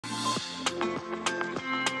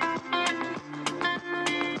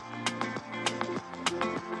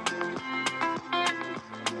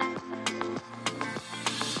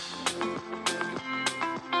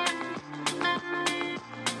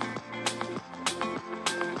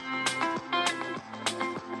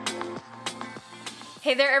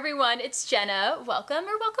Hey there everyone, it's Jenna. Welcome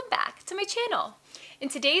back to my channel. In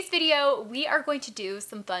today's video, we are going to do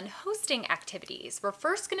some fun hosting activities. We're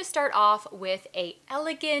first going to start off with a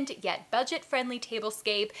elegant yet budget-friendly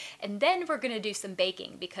tablescape, and then we're going to do some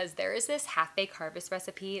baking because there is this half-baked harvest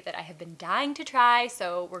recipe that I have been dying to try,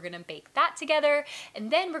 so we're going to bake that together, and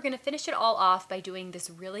then we're going to finish it all off by doing this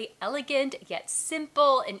really elegant yet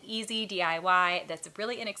simple and easy DIY that's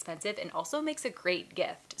really inexpensive and also makes a great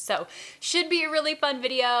gift. So should be a really fun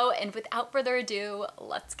video, and without further ado,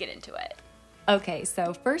 let's get into it. Okay,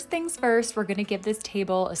 so first things first, we're gonna give this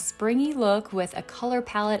table a springy look with a color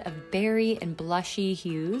palette of berry and blushy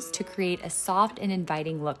hues to create a soft and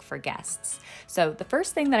inviting look for guests. So the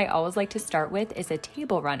first thing that I always like to start with is a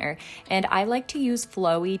table runner, and I like to use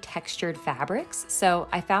flowy textured fabrics. So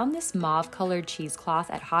I found this mauve colored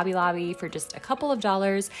cheesecloth at Hobby Lobby for just a couple of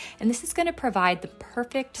dollars, and this is gonna provide the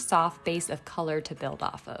perfect soft base of color to build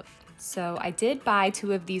off of. So I did buy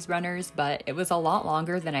 2 of these runners, but it was a lot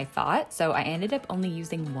longer than I thought. So I ended up only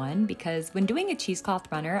using 1 because when doing a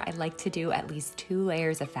cheesecloth runner, I like to do at least 2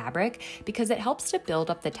 layers of fabric because it helps to build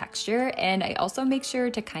up the texture. And I also make sure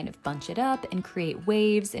to kind of bunch it up and create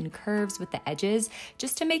waves and curves with the edges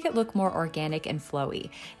just to make it look more organic and flowy.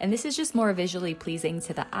 And this is just more visually pleasing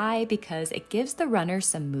to the eye because it gives the runner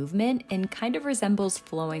some movement and kind of resembles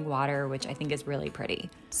flowing water, which I think is really pretty.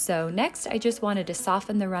 So next, I just wanted to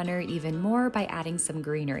soften the runner even more by adding some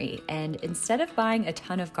greenery. And instead of buying a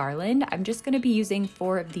ton of garland, I'm just going to be using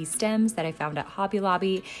 4 of these stems that I found at Hobby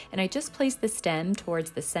Lobby. And I just place the stem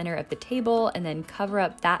towards the center of the table and then cover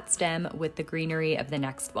up that stem with the greenery of the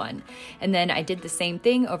next one. And then I did the same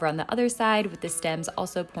thing over on the other side with the stems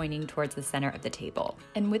also pointing towards the center of the table.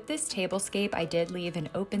 And with this tablescape, I did leave an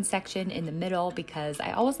open section in the middle because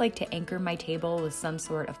I always like to anchor my table with some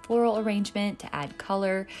sort of floral arrangement to add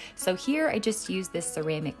color. So here I just used this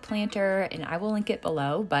ceramic planter, and I will link it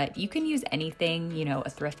below, but you can use anything, you know,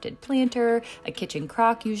 a thrifted planter, a kitchen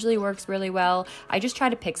crock usually works really well. I just try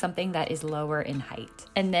to pick something that is lower in height.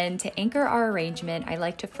 And then to anchor our arrangement, I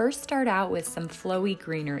like to first start out with some flowy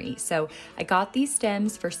greenery. So I got these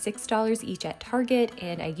stems for $6 each at Target,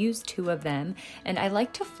 and I used 2 of them. And I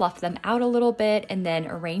like to fluff them out a little bit and then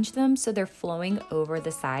arrange them so they're flowing over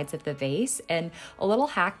the sides of the vase. And a little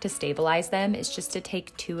hack to stabilize them is just to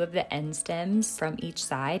take 2 of the end stems from each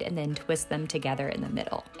side and then twist them together in the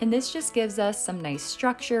middle. And this just gives us some nice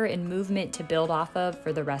structure and movement to build off of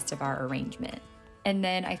for the rest of our arrangement. And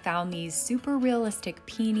then I found these super realistic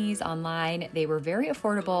peonies online. They were very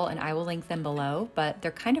affordable, and I will link them below, but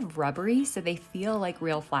they're kind of rubbery, so they feel like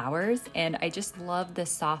real flowers. And I just love the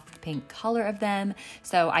soft pink color of them.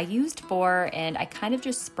 So I used 4, and I kind of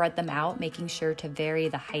just spread them out, making sure to vary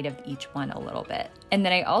the height of each one a little bit. And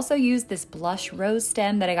then I also used this blush rose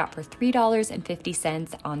stem that I got for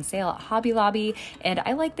 $3.50 on sale at Hobby Lobby. And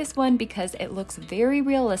I like this one because it looks very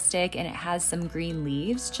realistic and it has some green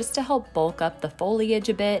leaves just to help bulk up the foliage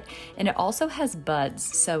a bit. And it also has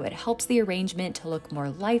buds, so it helps the arrangement to look more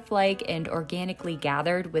lifelike and organically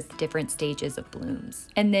gathered with different stages of blooms.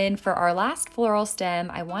 And then for our last floral stem,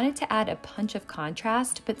 I wanted to add a punch of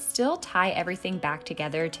contrast, but still tie everything back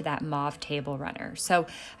together to that mauve table runner. So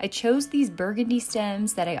I chose these burgundy stems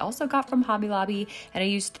that I also got from Hobby Lobby, and I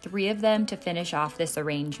used 3 of them to finish off this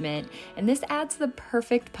arrangement. And this adds the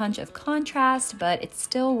perfect punch of contrast, but it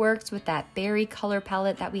still works with that berry color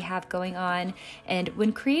palette that we have going on. And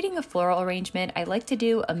when creating a floral arrangement, I like to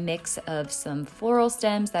do a mix of some floral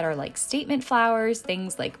stems that are like statement flowers,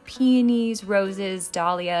 things like peonies, roses,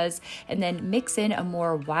 dahlias, and then mix in a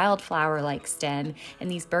more wildflower-like stem.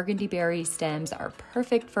 And these burgundy berry stems are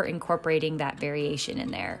perfect for incorporating that variation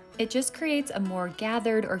in there. It just creates a more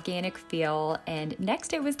gathered organic feel. And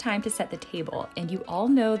next it was time to set the table. And you all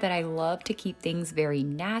know that I love to keep things very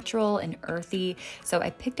natural and earthy. So I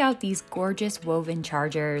picked out these gorgeous woven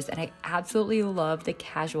chargers, and I absolutely love the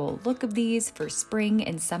casual look of these for spring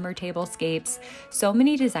and summer tablescapes. So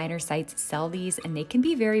many designer sites sell these, and they can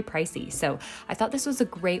be very pricey. So I thought this was a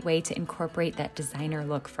great way to incorporate that designer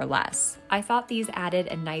look for less. I thought these added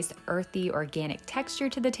a nice earthy organic texture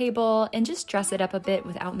to the table and just dress it up a bit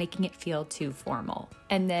without making it feel too formal.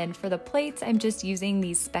 And then for the plates, I'm just using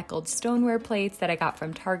these speckled stoneware plates that I got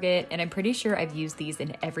from Target, and I'm pretty sure I've used these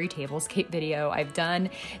in every tablescape video I've done.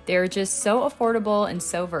 They're just so affordable and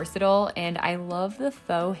so versatile, and I love the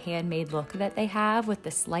faux handmade look that they have with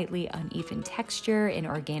the slightly uneven texture and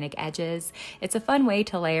organic edges. It's a fun way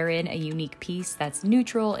to layer in a unique piece that's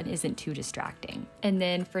neutral and isn't too distracting. And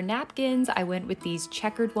then for napkins, I went with these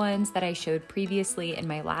checkered ones that I showed previously in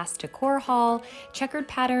my last decor haul. Checkered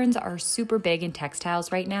patterns patterns are super big in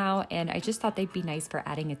textiles right now, and I just thought they'd be nice for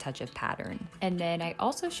adding a touch of pattern. And then I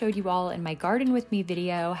also showed you all in my garden with me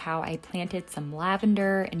video how I planted some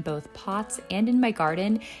lavender in both pots and in my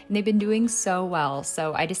garden, and they've been doing so well.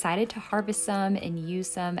 So I decided to harvest some and use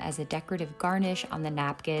some as a decorative garnish on the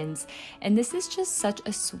napkins. And this is just such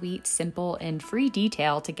a sweet, simple, and free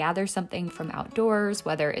detail to gather something from outdoors,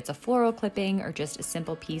 whether it's a floral clipping or just a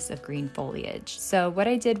simple piece of green foliage. So what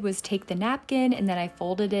I did was take the napkin and then I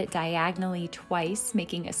folded it diagonally twice,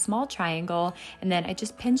 making a small triangle, and then I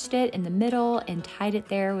just pinched it in the middle and tied it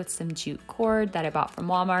there with some jute cord that I bought from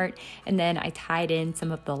Walmart, and then I tied in some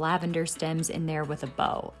of the lavender stems in there with a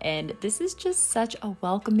bow. And this is just such a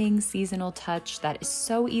welcoming seasonal touch that is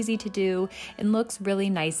so easy to do and looks really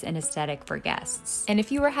nice and aesthetic for guests. And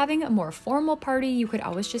if you were having a more formal party, you could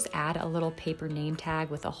always just add a little paper name tag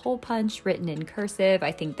with a hole punch written in cursive.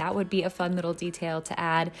 I think that would be a fun little detail to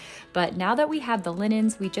add. But now that we have the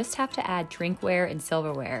linens, we just have to add drinkware and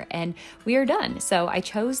silverware, and we are done. So I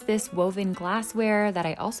chose this woven glassware that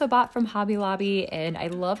I also bought from Hobby Lobby, and I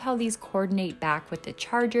love how these coordinate back with the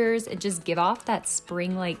chargers and just give off that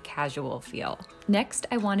spring-like casual feel. Next,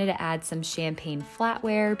 I wanted to add some champagne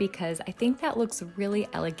flatware because I think that looks really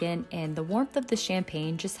elegant, and the warmth of the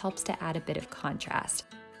champagne just helps to add a bit of contrast.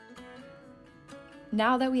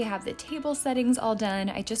 Now that we have the table settings all done,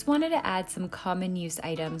 I just wanted to add some common use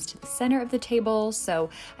items to the center of the table. So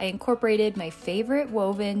I incorporated my favorite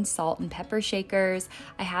woven salt and pepper shakers.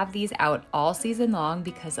 I have these out all season long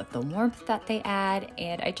because of the warmth that they add,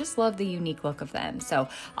 and I just love the unique look of them. So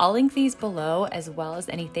I'll link these below, as well as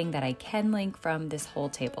anything that I can link from this whole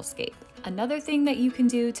tablescape. Another thing that you can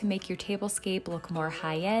do to make your tablescape look more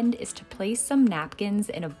high-end is to place some napkins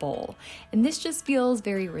in a bowl. And this just feels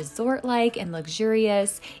very resort-like and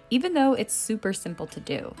luxurious, even though it's super simple to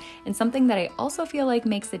do. And something that I also feel like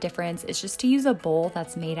makes a difference is just to use a bowl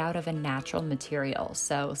that's made out of a natural material.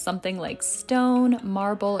 So something like stone,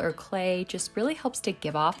 marble, or clay just really helps to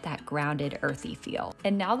give off that grounded, earthy feel.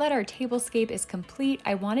 And now that our tablescape is complete,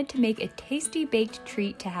 I wanted to make a tasty baked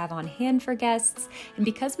treat to have on hand for guests. And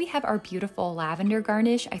because we have our beautiful lavender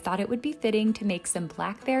garnish, I thought it would be fitting to make some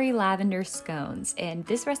blackberry lavender scones. And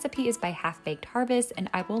this recipe is by Half Baked Harvest, and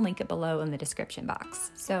I will link it below in the description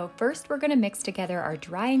box. So first we're going to mix together our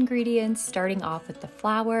dry ingredients, starting off with the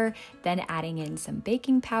flour, then adding in some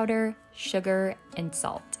baking powder, sugar, and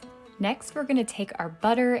salt. Next, we're gonna take our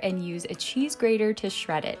butter and use a cheese grater to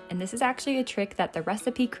shred it. And this is actually a trick that the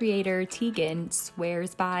recipe creator, Tegan,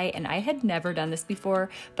 swears by, and I had never done this before,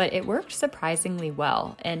 but it worked surprisingly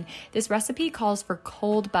well. And this recipe calls for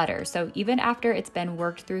cold butter, so even after it's been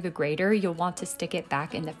worked through the grater, you'll want to stick it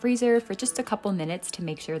back in the freezer for just a couple minutes to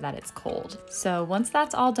make sure that it's cold. So once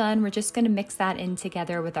that's all done, we're just gonna mix that in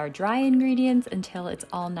together with our dry ingredients until it's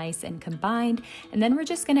all nice and combined. And then we're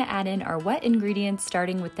just gonna add in our wet ingredients,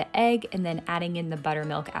 starting with the egg and then adding in the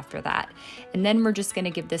buttermilk after that. And then we're just gonna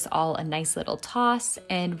give this all a nice little toss.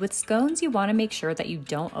 And with scones, you wanna make sure that you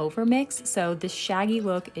don't overmix, so this shaggy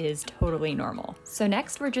look is totally normal. So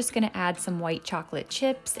next, we're just gonna add some white chocolate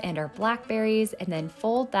chips and our blackberries, and then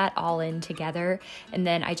fold that all in together. And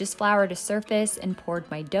then I just floured a surface and poured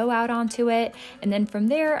my dough out onto it. And then from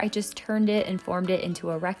there, I just turned it and formed it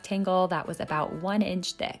into a rectangle that was about 1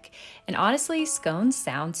 inch thick. And honestly, scones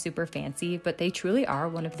sound super fancy, but they truly are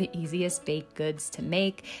one of the easiest baked goods to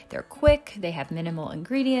make. They're quick, they have minimal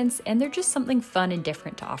ingredients, and they're just something fun and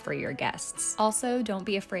different to offer your guests. Also, don't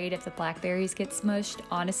be afraid if the blackberries get smushed.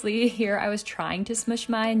 Honestly, here I was trying to smush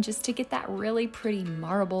mine just to get that really pretty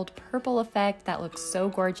marbled purple effect that looks so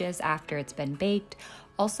gorgeous after it's been baked.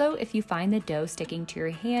 Also, if you find the dough sticking to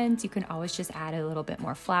your hands, you can always just add a little bit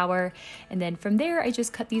more flour. And then from there, I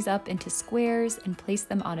just cut these up into squares and place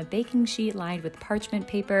them on a baking sheet lined with parchment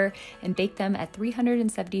paper and bake them at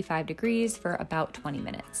 375 degrees for about 20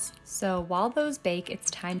 minutes. So while those bake, it's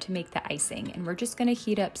time to make the icing, and we're just gonna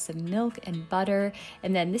heat up some milk and butter.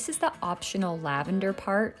 And then this is the optional lavender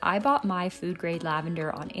part. I bought my food grade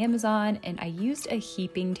lavender on Amazon, and I used a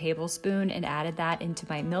heaping tablespoon and added that into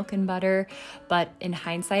my milk and butter. But in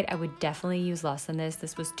hindsight, I would definitely use less than this.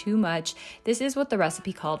 This was too much. This is what the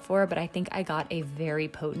recipe called for, but I think I got a very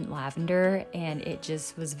potent lavender and it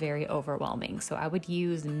just was very overwhelming. So I would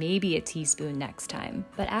use maybe a teaspoon next time.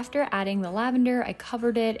 But after adding the lavender, I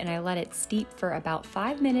covered it and I let it steep for about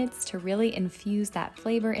 5 minutes to really infuse that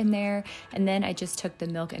flavor in there. And then I just took the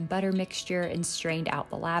milk and butter mixture and strained out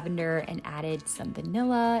the lavender and added some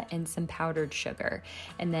vanilla and some powdered sugar.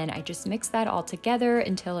 And then I just mixed that all together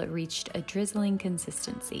until it reached a drizzling consistency.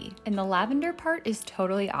 consistency. And the lavender part is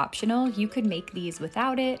totally optional. You could make these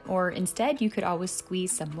without it, or instead you could always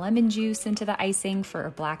squeeze some lemon juice into the icing for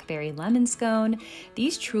a blackberry lemon scone.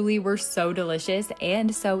 These truly were so delicious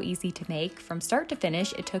and so easy to make. From start to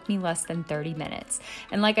finish, it took me less than 30 minutes.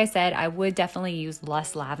 And like I said, I would definitely use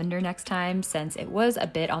less lavender next time since it was a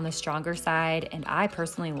bit on the stronger side, and I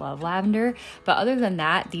personally love lavender. But other than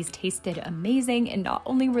that, these tasted amazing, and not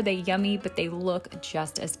only were they yummy, but they look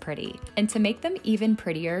just as pretty. And to make them even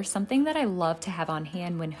prettier, something that I love to have on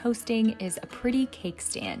hand when hosting is a pretty cake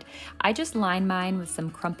stand. I just line mine with some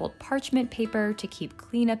crumpled parchment paper to keep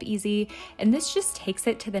cleanup easy, and this just takes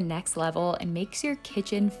it to the next level and makes your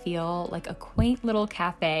kitchen feel like a quaint little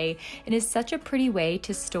cafe, and is such a pretty way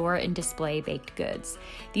to store and display baked goods.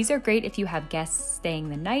 These are great if you have guests staying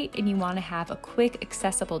the night and you want to have a quick,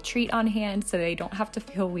 accessible treat on hand so they don't have to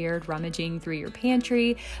feel weird rummaging through your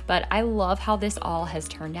pantry. But I love how this all has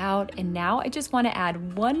turned out, and now I just want to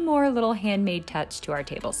add one more little handmade touch to our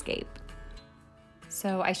tablescape.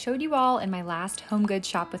 So I showed you all in my last home goods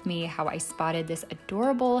shop with me how I spotted this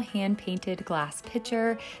adorable hand-painted glass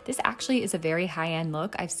pitcher. This actually is a very high-end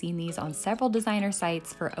look. I've seen these on several designer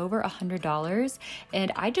sites for over $100,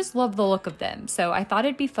 and I just love the look of them. So I thought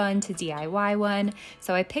it'd be fun to DIY one.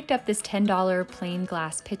 So I picked up this $10 plain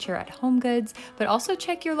glass pitcher at Home Goods, but also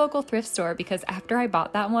check your local thrift store, because after I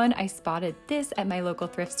bought that one, I spotted this at my local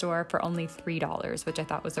thrift store for only $3, which I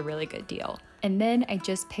thought was a really good deal. And then I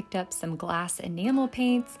just picked up some glass enamel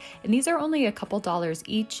paints, and these are only a couple dollars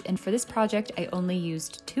each, and for this project I only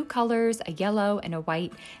used two colors, a yellow and a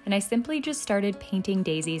white, and I simply just started painting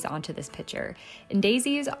daisies onto this picture. And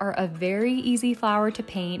daisies are a very easy flower to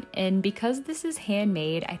paint, and because this is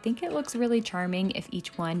handmade, I think it looks really charming if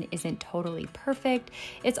each one isn't totally perfect.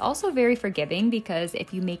 It's also very forgiving because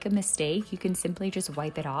if you make a mistake, you can simply just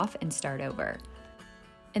wipe it off and start over.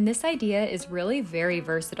 And this idea is really very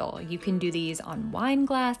versatile. You can do these on wine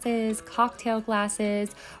glasses, cocktail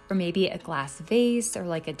glasses, or maybe a glass vase or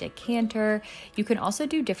like a decanter. You can also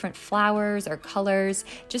do different flowers or colors.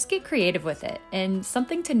 Just get creative with it. And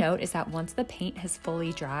something to note is that once the paint has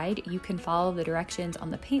fully dried, you can follow the directions on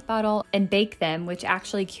the paint bottle and bake them, which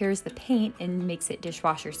actually cures the paint and makes it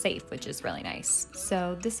dishwasher safe, which is really nice.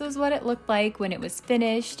 So this was what it looked like when it was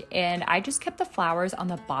finished, and I just kept the flowers on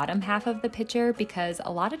the bottom half of the pitcher because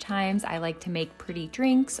a lot of times I like to make pretty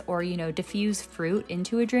drinks or, diffuse fruit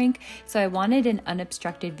into a drink. So I wanted an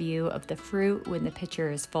unobstructed view of the fruit when the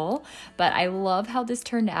pitcher is full. But I love how this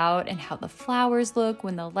turned out and how the flowers look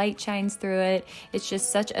when the light shines through it. It's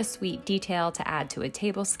just such a sweet detail to add to a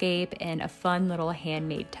tablescape and a fun little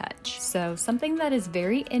handmade touch. So something that is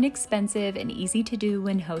very inexpensive and easy to do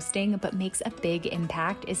when hosting but makes a big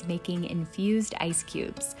impact is making infused ice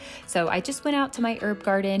cubes. So I just went out to my herb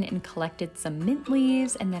garden and collected some mint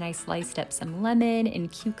leaves, and then I sliced up some lemon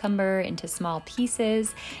and cucumber into small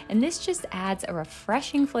pieces, and this just adds a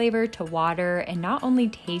refreshing flavor to water and not only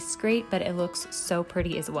tastes great, but it looks so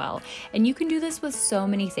pretty as well. And you can do this with so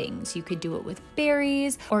many things. You could do it with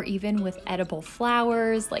berries or even with edible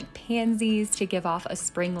flowers like pansies to give off a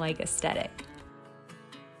spring-like aesthetic.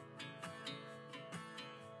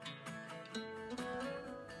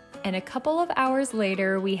 And a couple of hours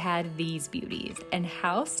later, we had these beauties. And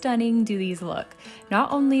how stunning do these look?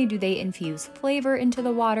 Not only do they infuse flavor into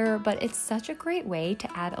the water, but it's such a great way to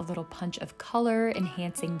add a little punch of color,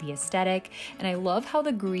 enhancing the aesthetic. And I love how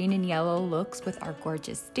the green and yellow looks with our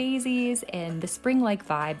gorgeous daisies and the spring-like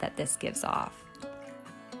vibe that this gives off.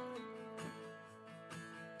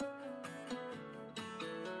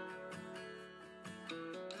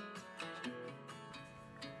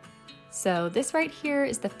 So this right here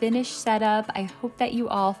is the finished setup. I hope that you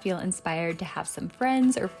all feel inspired to have some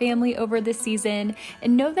friends or family over this season,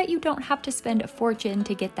 and know that you don't have to spend a fortune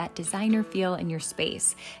to get that designer feel in your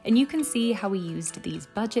space. And you can see how we used these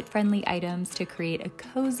budget-friendly items to create a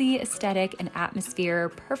cozy aesthetic and atmosphere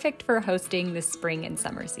perfect for hosting this spring and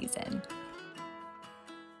summer season.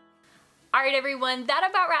 All right, everyone, that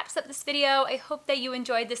about wraps up this video. I hope that you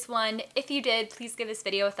enjoyed this one. If you did, please give this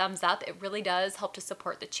video a thumbs up. It really does help to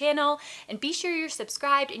support the channel. And be sure you're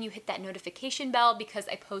subscribed and you hit that notification bell because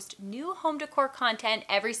I post new home decor content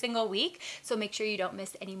every single week. So make sure you don't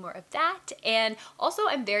miss any more of that. And also,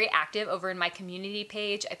 I'm very active over in my community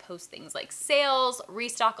page. I post things like sales,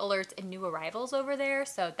 restock alerts, and new arrivals over there.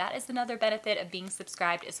 So that is another benefit of being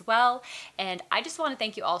subscribed as well. And I just want to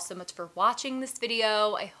thank you all so much for watching this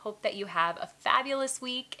video. I hope that you have a fabulous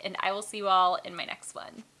week, and I will see you all in my next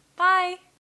one. Bye!